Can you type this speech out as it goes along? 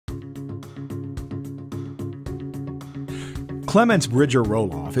Clement's Bridger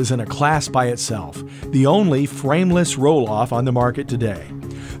roll-off is in a class by itself, the only frameless roll-off on the market today.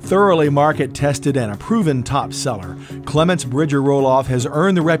 Thoroughly market-tested and a proven top seller, Clement's Bridger roll-off has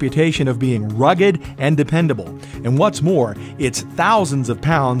earned the reputation of being rugged and dependable, and what's more, it's thousands of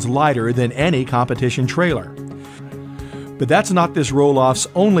pounds lighter than any competition trailer. But that's not this roll-off's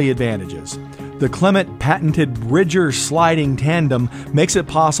only advantages. The Clement patented Bridger sliding tandem makes it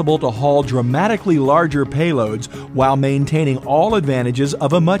possible to haul dramatically larger payloads while maintaining all advantages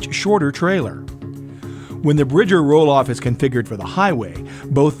of a much shorter trailer. When the Bridger roll-off is configured for the highway,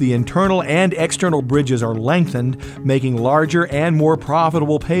 both the internal and external bridges are lengthened, making larger and more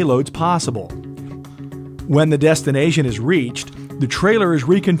profitable payloads possible. When the destination is reached, the trailer is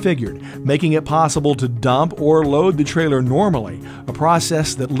reconfigured, making it possible to dump or load the trailer normally, a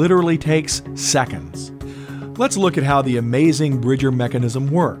process that literally takes seconds. Let's look at how the amazing Bridger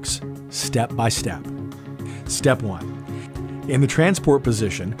mechanism works, step by step. Step 1. In the transport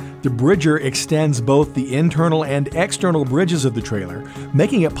position, the Bridger extends both the internal and external bridges of the trailer,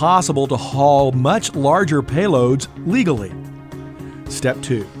 making it possible to haul much larger payloads legally. Step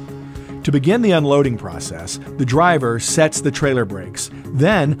 2. To begin the unloading process, the driver sets the trailer brakes,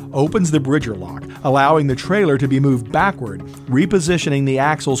 then opens the Bridger lock, allowing the trailer to be moved backward, repositioning the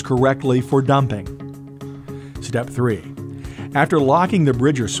axles correctly for dumping. Step 3. After locking the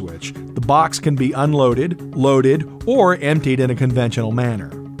Bridger switch, the box can be unloaded, loaded, or emptied in a conventional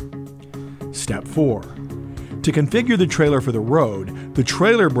manner. Step 4. To configure the trailer for the road, the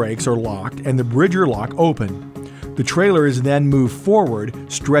trailer brakes are locked and the Bridger lock open. The trailer is then moved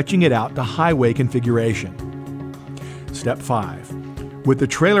forward, stretching it out to highway configuration. Step 5. With the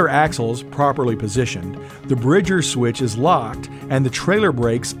trailer axles properly positioned, the Bridger switch is locked and the trailer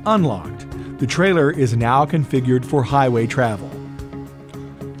brakes unlocked. The trailer is now configured for highway travel.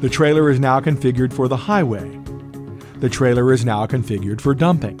 The trailer is now configured for the highway. The trailer is now configured for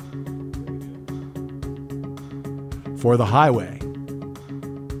dumping. For the highway.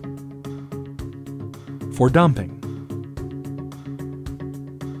 For dumping.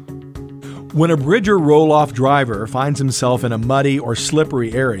 When a Bridger roll-off driver finds himself in a muddy or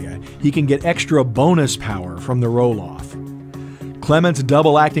slippery area, he can get extra bonus power from the roll-off. Clement's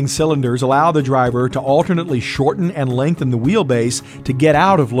double-acting cylinders allow the driver to alternately shorten and lengthen the wheelbase to get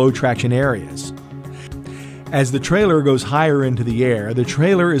out of low-traction areas. As the trailer goes higher into the air, the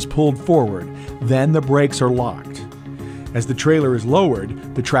trailer is pulled forward, then the brakes are locked. As the trailer is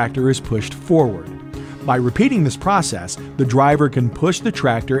lowered, the tractor is pushed forward. By repeating this process, the driver can push the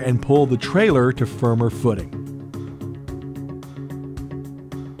tractor and pull the trailer to firmer footing.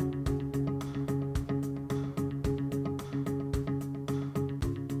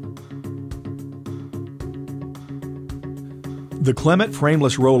 The Clement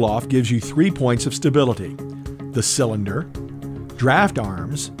frameless roll-off gives you 3 points of stability: the cylinder, draft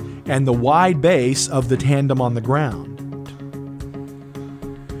arms, and the wide base of the tandem on the ground.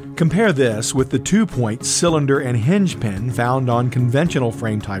 Compare this with the 2-point cylinder and hinge pin found on conventional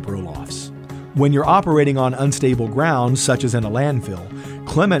frame-type roll-offs. When you're operating on unstable ground, such as in a landfill,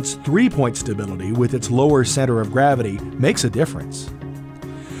 Clement's 3-point stability with its lower center of gravity makes a difference.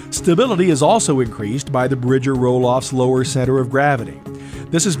 Stability is also increased by the Bridger roll-off's lower center of gravity.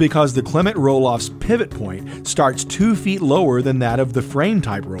 This is because the Clement roll-off's pivot point starts 2 feet lower than that of the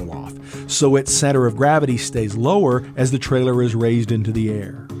frame-type roll-off, so its center of gravity stays lower as the trailer is raised into the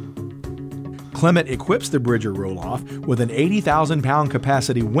air. Clement equips the Bridger roll-off with an 80,000-pound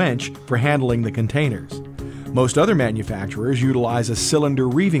capacity winch for handling the containers. Most other manufacturers utilize a cylinder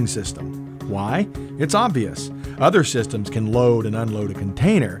reeving system. Why? It's obvious. Other systems can load and unload a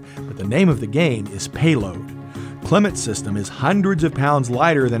container, but the name of the game is payload. Clement's system is hundreds of pounds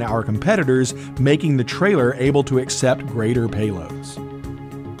lighter than our competitors, making the trailer able to accept greater payloads.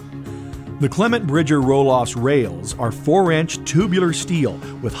 The Clement Bridger roll-off's rails are 4-inch tubular steel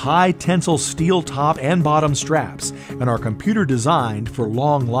with high tensile steel top and bottom straps and are computer designed for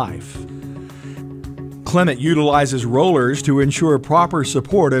long life. Clement utilizes rollers to ensure proper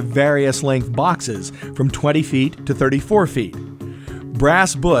support of various length boxes from 20 feet to 34 feet.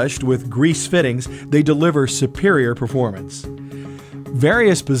 Brass bushed with grease fittings, they deliver superior performance.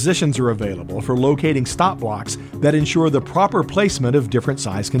 Various positions are available for locating stop blocks that ensure the proper placement of different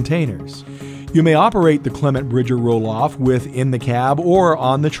size containers. You may operate the Clement Bridger roll-off with in-the-cab or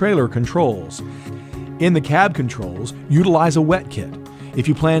on-the-trailer controls. In-the-cab controls utilize a wet kit. If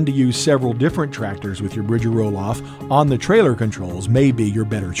you plan to use several different tractors with your Bridger roll-off, on-the-trailer controls may be your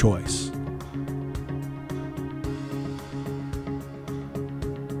better choice.